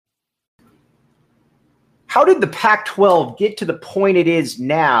How did the Pac-12 get to the point it is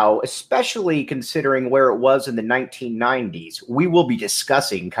now, especially considering where it was in the 1990s? We will be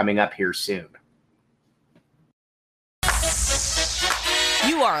discussing coming up here soon.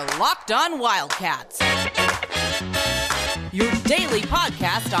 You are Locked On Wildcats, your daily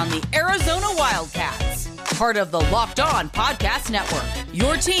podcast on the Arizona Wildcats, part of the Locked On Podcast Network,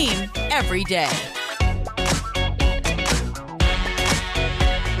 your team every day.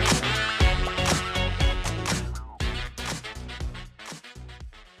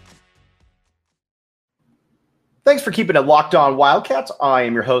 Thanks for keeping it Locked On Wildcats. I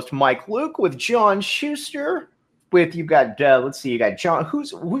am your host, Mike Luke, with John Schuster. With you got, you got John.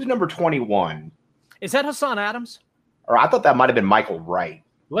 Who's number 21? Is that Hassan Adams? Or I thought that might have been Michael Wright.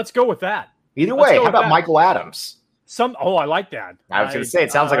 Let's go with that. Either way, how about Michael Adams? I like that. I was going to say,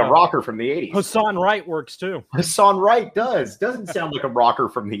 it sounds like a rocker from the 80s. Hassan Wright works too. Hassan Wright does. Doesn't sound like a rocker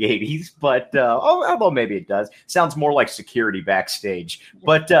from the 80s, but although maybe it does. Sounds more like security backstage.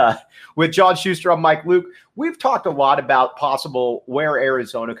 But with John Schuster, I'm Mike Luke. We've talked a lot about where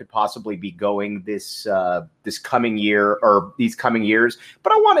Arizona could possibly be going this coming year or these coming years.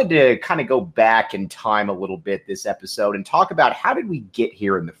 But I wanted to kind of go back in time a little bit this episode and talk about how did we get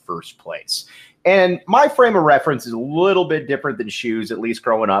here in the first place. And my frame of reference is a little bit different than Shu's, at least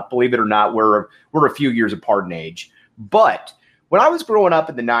growing up. Believe it or not, we're a few years apart in age. But when I was growing up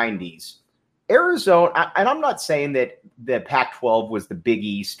in the 90s, Arizona, and I'm not saying that the Pac-12 was the Big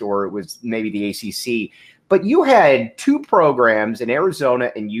East or it was maybe the ACC, but you had two programs in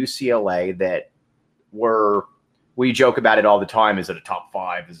Arizona and UCLA that we joke about it all the time. Is it a top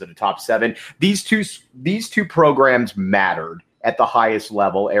 5? Is it a top 7? These two programs mattered at the highest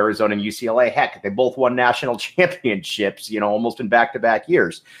level, Arizona and UCLA. Heck, they both won national championships, almost in back-to-back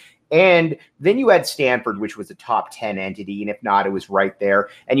years. And then you had Stanford, which was a top 10 entity, and if not, it was right there.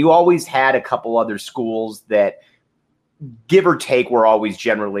 And you always had a couple other schools that, give or take, were always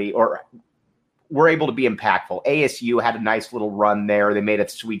generally or were able to be impactful. ASU had a nice little run there. They made a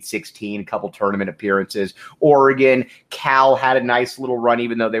Sweet 16, a couple tournament appearances. Oregon, Cal had a nice little run,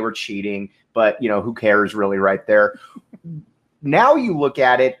 even though they were cheating. But, who cares really right there? Now you look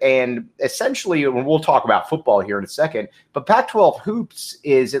at it, and essentially, and we'll talk about football here in a second, but Pac-12 hoops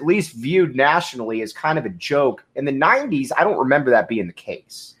is at least viewed nationally as kind of a joke. In the 90s, I don't remember that being the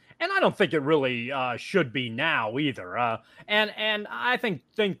case. And I don't think it really should be now either. And I think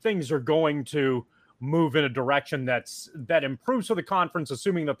things are going to move in a direction that improves for the conference,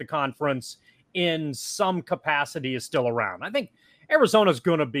 assuming that the conference in some capacity is still around. I think Arizona's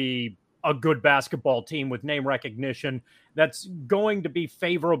going to be a good basketball team with name recognition that's going to be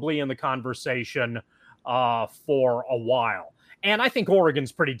favorably in the conversation for a while. And I think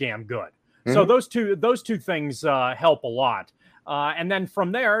Oregon's pretty damn good. Mm-hmm. So those two things help a lot. And then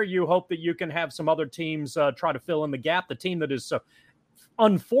from there, you hope that you can have some other teams try to fill in the gap. The team that is,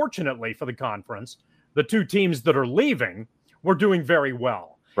 unfortunately for the conference, the two teams that are leaving were doing very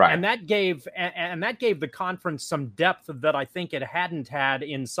well. Right. And that gave the conference some depth that I think it hadn't had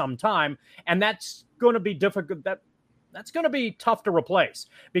in some time. And that's going to be difficult. That's going to be tough to replace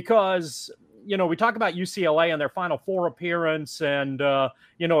because, we talk about UCLA and their Final Four appearance and, a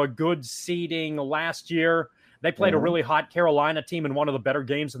good seeding last year. They played a really hot Carolina team in one of the better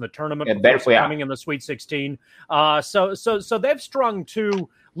games in the tournament, coming in the Sweet 16. So they've strung two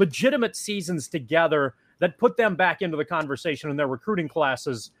legitimate seasons together that put them back into the conversation, and their recruiting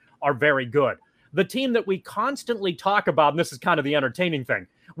classes are very good. The team that we constantly talk about, and this is kind of the entertaining thing,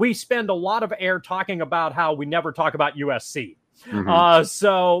 we spend a lot of air talking about how we never talk about USC.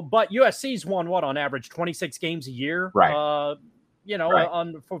 Mm-hmm. But USC's won on average 26 games a year, right?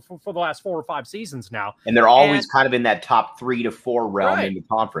 For the last 4 or 5 seasons now, and they're always kind of in that top 3 to 4 realm in the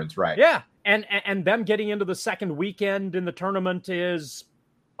conference, right? Yeah, and them getting into the second weekend in the tournament is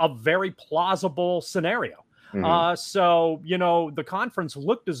a very plausible scenario. Mm-hmm. The conference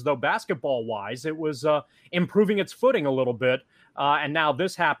looked as though basketball-wise, it was improving its footing a little bit. And now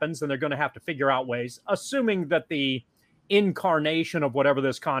this happens, and they're going to have to figure out ways, assuming that the incarnation of whatever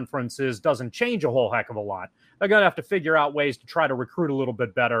this conference is doesn't change a whole heck of a lot. They're going to have to figure out ways to try to recruit a little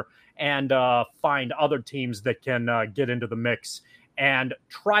bit better and find other teams that can get into the mix and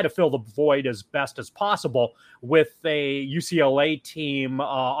try to fill the void as best as possible with a UCLA team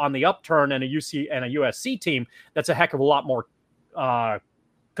on the upturn and a USC team that's a heck of a lot more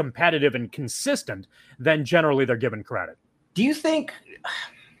competitive and consistent than generally they're given credit. Do you think?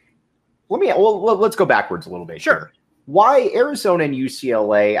 Let's go backwards a little bit. Sure. Here. Why Arizona and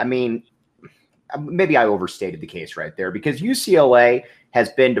UCLA? I mean, maybe I overstated the case right there because UCLA has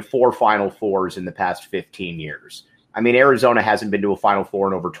been to 4 Final Fours in the past 15 years. I mean, Arizona hasn't been to a Final Four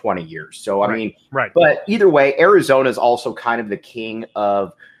in over 20 years. So, I mean, right. But either way, Arizona is also kind of the king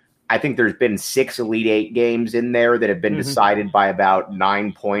of, I think there's been 6 Elite Eight games in there that have been decided by about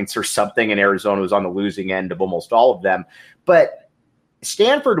 9 points or something, and Arizona was on the losing end of almost all of them. But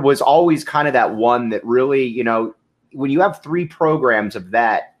Stanford was always kind of that one that really, you know, when you have 3 programs of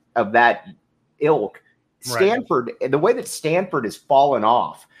that ilk, Stanford, the way that Stanford has fallen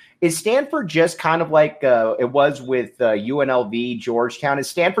off, is Stanford just kind of like it was with UNLV, Georgetown? Is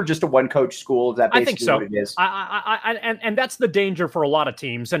Stanford just a one-coach school? Is that basically I think so. what it is? And that's the danger for a lot of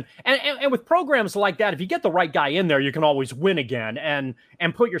teams. And with programs like that, if you get the right guy in there, you can always win again and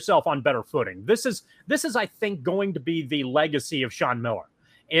put yourself on better footing. This is, I think, going to be the legacy of Sean Miller,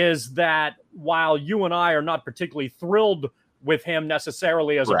 is that while you and I are not particularly thrilled with him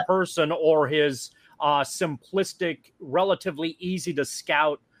necessarily as a person or his simplistic, relatively easy to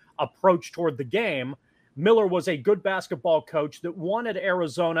scout approach toward the game, Miller was a good basketball coach that won at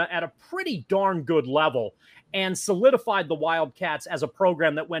Arizona at a pretty darn good level and solidified the Wildcats as a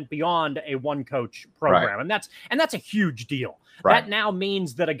program that went beyond a one-coach program. And that's a huge deal. That now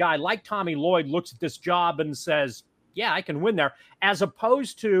means that a guy like Tommy Lloyd looks at this job and says, yeah, I can win there, as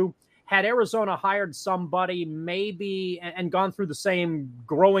opposed to had Arizona hired somebody maybe and gone through the same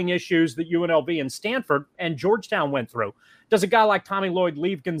growing issues that UNLV and Stanford and Georgetown went through. Does a guy like Tommy Lloyd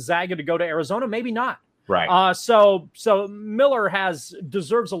leave Gonzaga to go to Arizona? Maybe not. Right. So Miller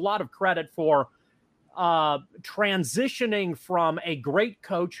deserves a lot of credit for transitioning from a great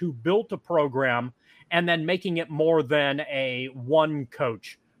coach who built a program and then making it more than a one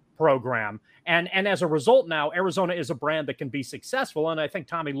coach program. And as a result, now Arizona is a brand that can be successful. And I think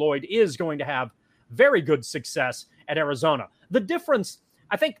Tommy Lloyd is going to have very good success at Arizona. The difference,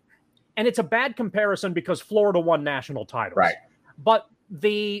 I think, and it's a bad comparison because Florida won national titles. Right. But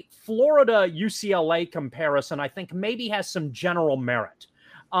the Florida UCLA comparison, I think, maybe has some general merit.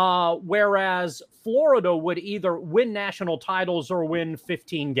 Whereas Florida would either win national titles or win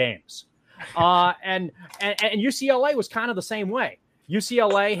 15 games. And UCLA was kind of the same way.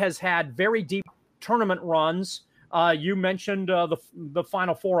 UCLA has had very deep tournament runs. You mentioned the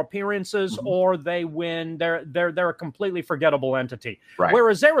Final Four appearances, or they win. They're a completely forgettable entity. Right.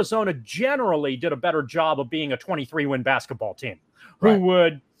 Whereas Arizona generally did a better job of being a 23-win basketball team, who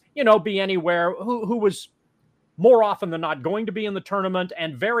would be anywhere, who was more often than not going to be in the tournament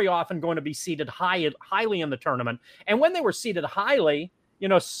and very often going to be seated highly in the tournament. And when they were seated highly,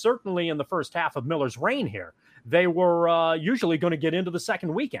 certainly in the first half of Miller's reign here, they were usually going to get into the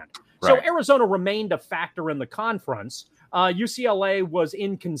second weekend. So Arizona remained a factor in the conference. UCLA was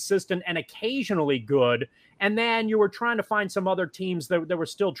inconsistent and occasionally good. And then you were trying to find some other teams that were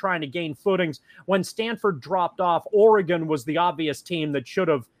still trying to gain footings. When Stanford dropped off, Oregon was the obvious team that should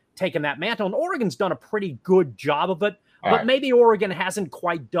have taken that mantle. And Oregon's done a pretty good job of it. But maybe Oregon hasn't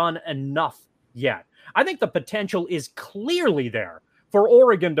quite done enough yet. I think the potential is clearly there for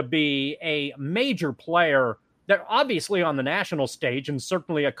Oregon to be a major player. They're obviously on the national stage and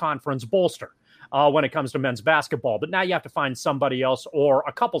certainly a conference bolster when it comes to men's basketball. But now you have to find somebody else or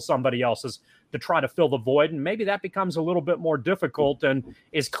a couple somebody else's to try to fill the void. And maybe that becomes a little bit more difficult and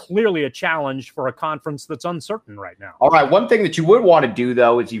is clearly a challenge for a conference that's uncertain right now. All right. One thing that you would want to do,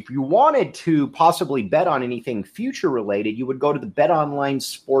 though, is if you wanted to possibly bet on anything future related, you would go to the BetOnline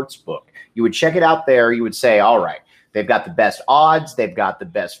Sportsbook. You would check it out there. You would say, all right, they've got the best odds. They've got the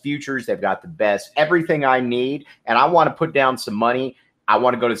best futures. They've got the best everything I need. And I want to put down some money. I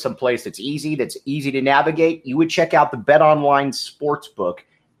want to go to some place that's easy to navigate. You would check out the BetOnline Sportsbook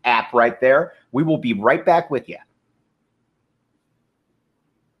app right there. We will be right back with you.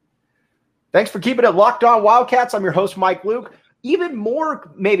 Thanks for keeping it locked on, Wildcats. I'm your host, Mike Luke. Even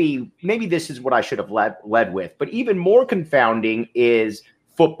more, maybe this is what I should have led with, but even more confounding is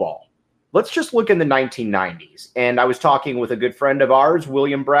football. Let's just look in the 1990s. And I was talking with a good friend of ours,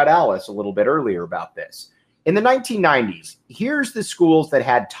 William Brad Alice, a little bit earlier about this. In the 1990s, here's the schools that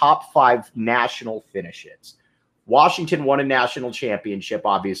had top 5 national finishes. Washington won a national championship,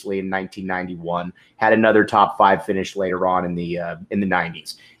 obviously, in 1991, had another top 5 finish later on in the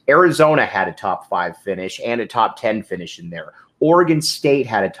 90s. Arizona had a top 5 finish and a top 10 finish in there. Oregon State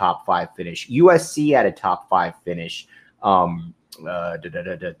had a top 5 finish. USC had a top 5 finish. Was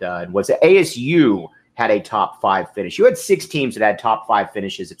it ASU had a top 5 finish? You had 6 teams that had top 5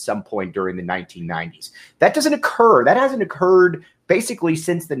 finishes at some point during the 1990s. That doesn't occur. That hasn't occurred basically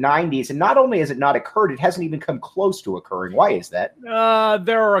since the 90s. And not only has it not occurred, it hasn't even come close to occurring. Why is that?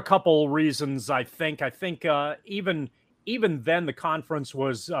 There are a couple reasons, I think. I think even then the conference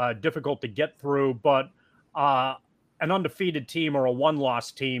was difficult to get through, but an undefeated team or a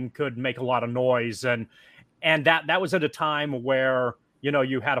one-loss team could make a lot of noise. And and that was at a time where,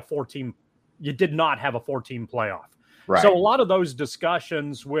 you had you did not have a 4-team playoff. Right. So a lot of those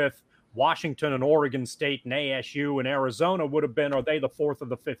discussions with Washington and Oregon State and ASU and Arizona would have been, are they the 4th or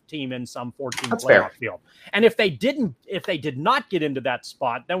the 5th team in some 14 playoff field? And if they did not get into that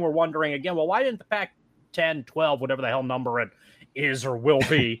spot, then we're wondering again, well, why didn't the Pac-10, 12, whatever the hell number it is or will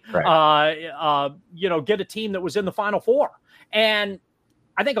be, right. Get a team that was in the Final Four? And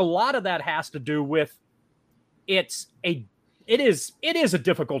I think a lot of that has to do with it is a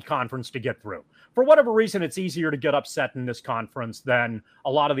difficult conference to get through. For whatever reason, it's easier to get upset in this conference than a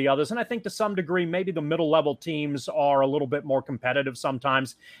lot of the others. And I think to some degree, maybe the middle-level teams are a little bit more competitive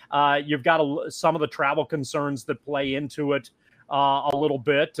sometimes. You've got some of the travel concerns that play into it a little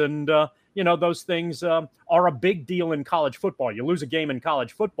bit. And, those things are a big deal in college football. You lose a game in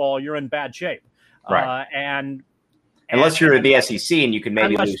college football, you're in bad shape. Right. Unless you're in the SEC and you can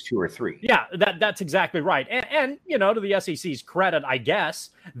maybe lose 2 or 3. Yeah, that's exactly right. And to the SEC's credit, I guess,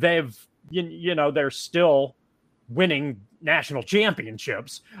 they're still winning national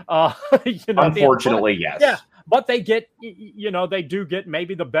championships. Unfortunately, yes. Yeah, but they get, they do get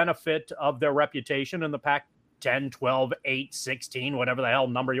maybe the benefit of their reputation in the Pac-10, 12, 8, 16, whatever the hell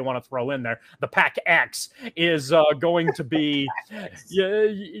number you want to throw in there. The Pac-X is going to be, is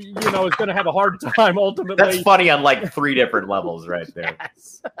going to have a hard time ultimately. That's funny on like 3 different levels right there.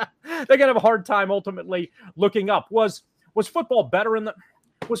 Yes. They're going to have a hard time ultimately looking up. Was football better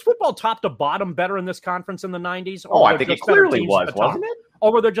was football top to bottom better in this conference in the 90s? I think it clearly was, wasn't it?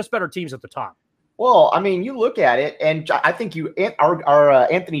 Or were there just better teams at the top? Well, I mean, you look at it, and I think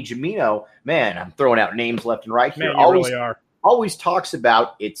our Anthony Gimino, man, I'm throwing out names left and right here. Man, you really are. Always talks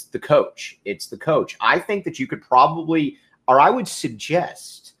about it's the coach. It's the coach. I think that you could probably, or I would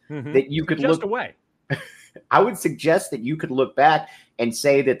suggest that you could look away. I would suggest that you could look back and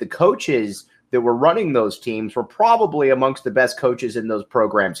say that the coaches that were running those teams were probably amongst the best coaches in those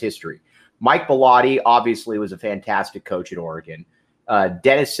programs' history. Mike Bellotti obviously was a fantastic coach at Oregon.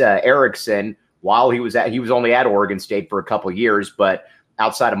 Dennis Erickson, while he was only at Oregon State for a couple of years, but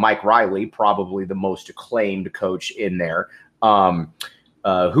outside of Mike Riley, probably the most acclaimed coach in there.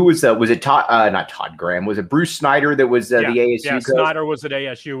 Who was it not Todd Graham? Was it Bruce Snyder that was the ASU coach? Snyder was at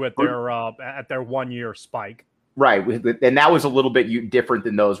ASU at their 1-year spike. Right, and that was a little bit different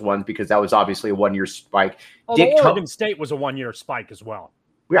than those ones because that was obviously a 1-year spike. Oregon State was a 1-year spike as well.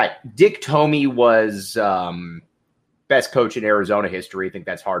 Right, Dick Tomey was best coach in Arizona history. I think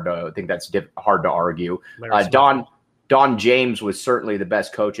that's hard to argue. Don James was certainly the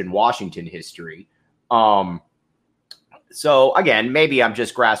best coach in Washington history. So again, maybe I'm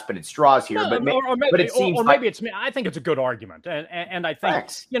just grasping at straws here, but it seems maybe it's me. I think it's a good argument, and I think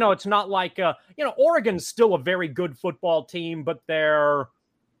it's not like Oregon's still a very good football team, but they're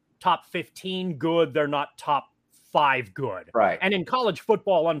top 15 good. They're not top 5 good, right? And in college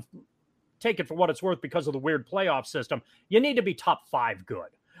football, take it for what it's worth because of the weird playoff system, you need to be top 5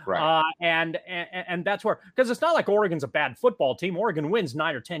 good. Right. And that's where, because it's not like Oregon's a bad football team. Oregon wins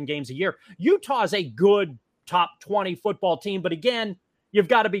 9 or 10 games a year. Utah's a good top 20 football team. But again, you've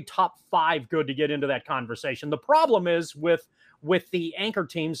got to be top 5 good to get into that conversation. The problem is with the anchor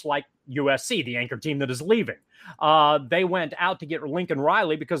teams like USC, the anchor team that is leaving. They went out to get Lincoln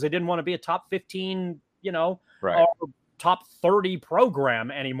Riley because they didn't want to be a top 15, right, or top 30 program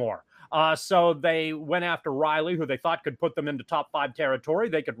anymore. So they went after Riley, who they thought could put them into top 5 territory.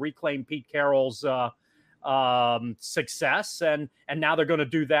 They could reclaim Pete Carroll's success, and now they're going to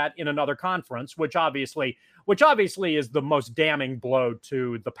do that in another conference, which obviously is the most damning blow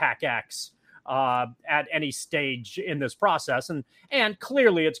to the Pac-X at any stage in this process, and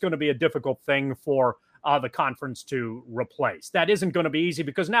clearly it's going to be a difficult thing for the conference to replace. That isn't going to be easy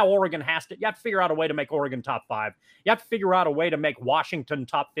because now Oregon you have to figure out a way to make Oregon top 5. You have to figure out a way to make Washington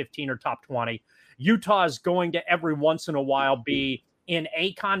top 15 or top 20. Utah is going to every once in a while be in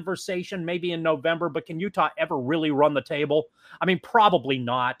a conversation, maybe in November, but can Utah ever really run the table? I mean, probably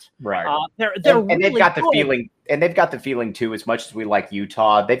not. Right. They're and really they've got good. the feeling, and they've got the feeling too, as much as we like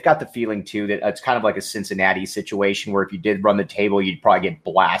Utah, they've got the feeling too that it's kind of like a Cincinnati situation where if you did run the table, you'd probably get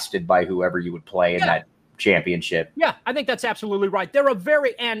blasted by whoever you would play in that championship. Yeah, I think that's absolutely right. They're a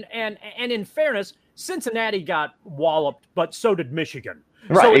very and in fairness, Cincinnati got walloped, but so did Michigan.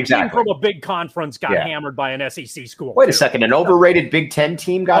 Right, so a exactly. team from a big conference got hammered by an SEC school. Wait a second, an overrated Big Ten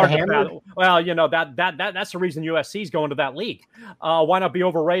team got hammered? Well, that's the reason USC is going to that league. Why not be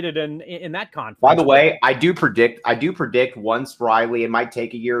overrated in that conference? By the way, I do predict once Riley, it might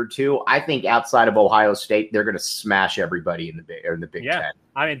take a year or two. I think outside of Ohio State, they're going to smash everybody in the Big Ten.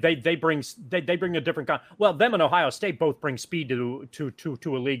 I mean, they bring a different kind. Well, them and Ohio State both bring speed to a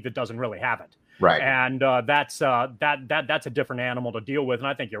league that doesn't really have it. Right. And that's a different animal to deal with. And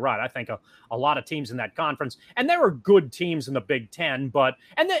I think you're right. I think a lot of teams in that conference, and there are good teams in the Big Ten, but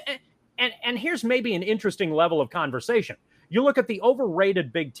and here's maybe an interesting level of conversation. You look at the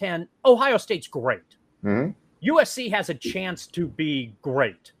overrated Big Ten. Ohio State's great. Mm-hmm. USC has a chance to be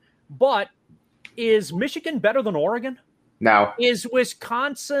great, but is Michigan better than Oregon? No. Is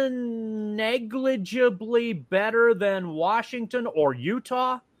Wisconsin negligibly better than Washington or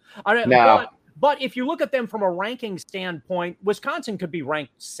Utah? No. But if you look at them from a ranking standpoint, Wisconsin could be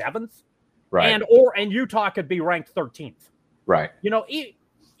ranked 7th, Right. and Utah could be ranked 13th. Right.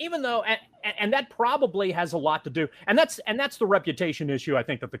 Even though, and that probably has a lot to do, and that's the reputation issue I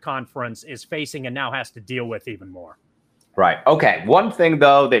think that the conference is facing and now has to deal with even more. Right. Okay. One thing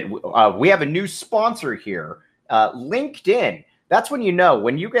though that we have a new sponsor here, LinkedIn. That's when you know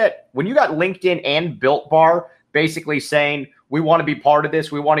when you got LinkedIn and Built Bar basically saying we want to be part of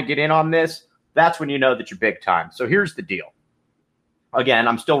this, we want to get in on this. That's when you know that you're big time. So here's the deal. Again,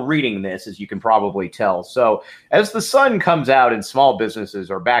 I'm still reading this, as you can probably tell. So as the sun comes out and small businesses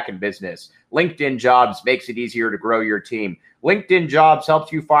are back in business, LinkedIn Jobs makes it easier to grow your team. LinkedIn Jobs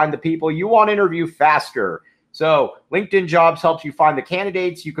helps you find the people you want to interview faster. So LinkedIn Jobs helps you find the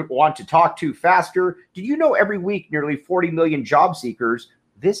candidates you could want to talk to faster. Did you know every week nearly 40 million job seekers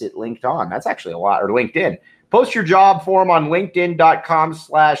visit LinkedIn? That's actually a lot, or LinkedIn. Post your job form on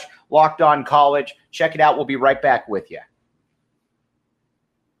linkedin.com/lockedoncollege. Check it out. We'll be right back with you.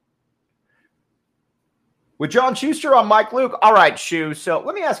 With John Schuster, I'm Mike Luke. All right, Shu. So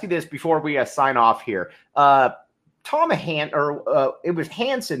let me ask you this before we sign off here. It was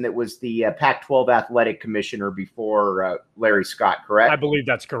Hansen that was the Pac-12 athletic commissioner before Larry Scott, correct? I believe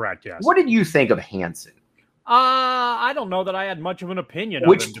that's correct, yes. What did you think of Hansen? I don't know that I had much of an opinion.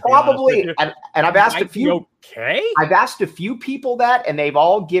 Which probably, and I've asked a few. Okay. I've asked a few people that, and they've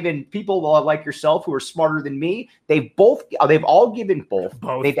all given people like yourself who are smarter than me. They've all given both.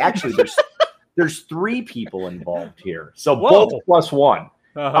 They've actually there's 3 people involved here, so Whoa. both plus 1.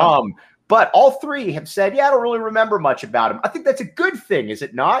 Uh-huh. But all 3 have said, yeah, I don't really remember much about him. I think that's a good thing, is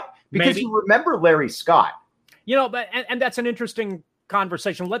it not? Because Maybe. you remember Larry Scott. But and that's an interesting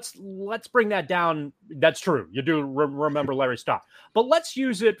conversation. Let's bring that down. That's true. You do remember Larry Scott, but let's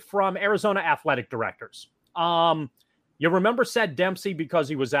use it from Arizona athletic directors. You remember Ced Dempsey because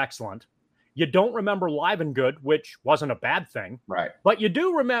he was excellent. You don't remember Livengood, which wasn't a bad thing, Right. but you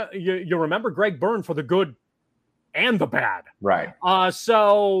do remember you remember Greg Byrne for the good and the bad. Right.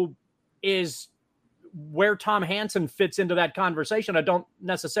 So is where Tom Hansen fits into that conversation. I don't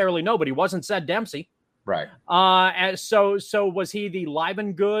necessarily know, but he wasn't Ced Dempsey. Right. So was he the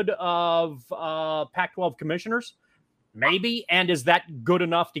Livengood of Pac-12 commissioners? Maybe. And is that good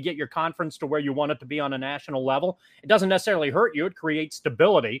enough to get your conference to where you want it to be on a national level? It doesn't necessarily hurt you. It creates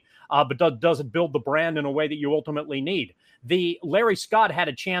stability, but does it build the brand in a way that you ultimately need? The Larry Scott had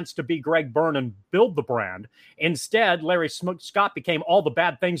a chance to be Greg Byrne and build the brand. Instead, Larry Scott became all the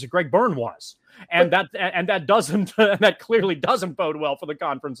bad things that Greg Byrne was. And that clearly doesn't bode well for the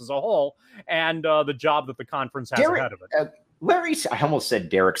conference as a whole and the job that the conference has ahead of it. I almost said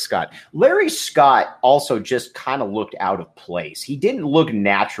Derek Scott. Larry Scott also just kind of looked out of place. He didn't look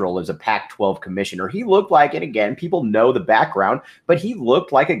natural as a Pac-12 commissioner. He looked like, and again, people know the background, but he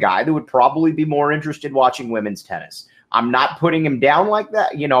looked like a guy that would probably be more interested watching women's tennis. I'm not putting him down like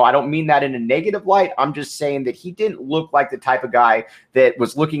that. I don't mean that in a negative light. I'm just saying that he didn't look like the type of guy that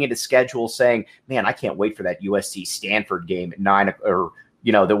was looking at his schedule saying, man, I can't wait for that USC Stanford game at 9 or,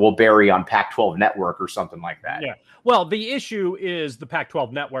 that we'll bury on Pac-12 Network or something like that. Yeah. Well, the issue is the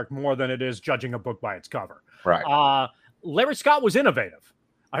Pac-12 Network more than it is judging a book by its cover. Right. Larry Scott was innovative.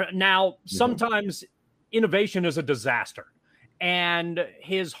 Now, sometimes innovation is a disaster. And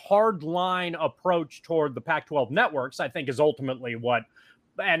his hard line approach toward the Pac-12 networks, I think, is ultimately what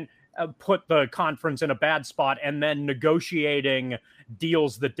put the conference in a bad spot, and then negotiating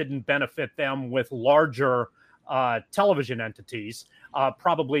deals that didn't benefit them with larger television entities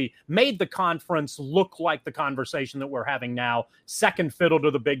probably made the conference look like the conversation that we're having now. Second fiddle to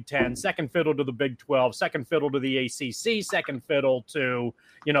the Big Ten, second fiddle to the Big 12, second fiddle to the ACC, second fiddle to,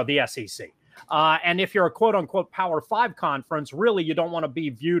 the SEC. And if you're a quote unquote Power 5 conference, really, you don't want to be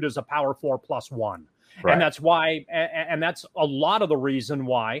viewed as a Power 4+1. Right. And that's why, and that's a lot of the reason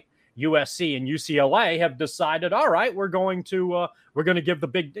why USC and UCLA have decided, all right, we're going to give the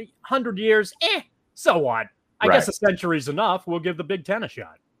big 100 years. So what? I guess a century's enough. We'll give the Big Ten a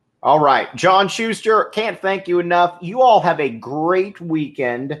shot. All right. John Schuster, can't thank you enough. You all have a great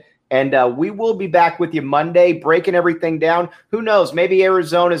weekend. And we will be back with you Monday, breaking everything down. Who knows? Maybe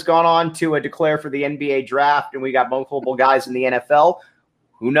Arizona's gone on to declare for the NBA draft, and we got multiple guys in the NFL.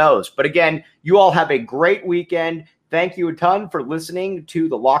 Who knows? But again, you all have a great weekend. Thank you a ton for listening to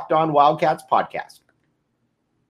the Locked On Wildcats podcast.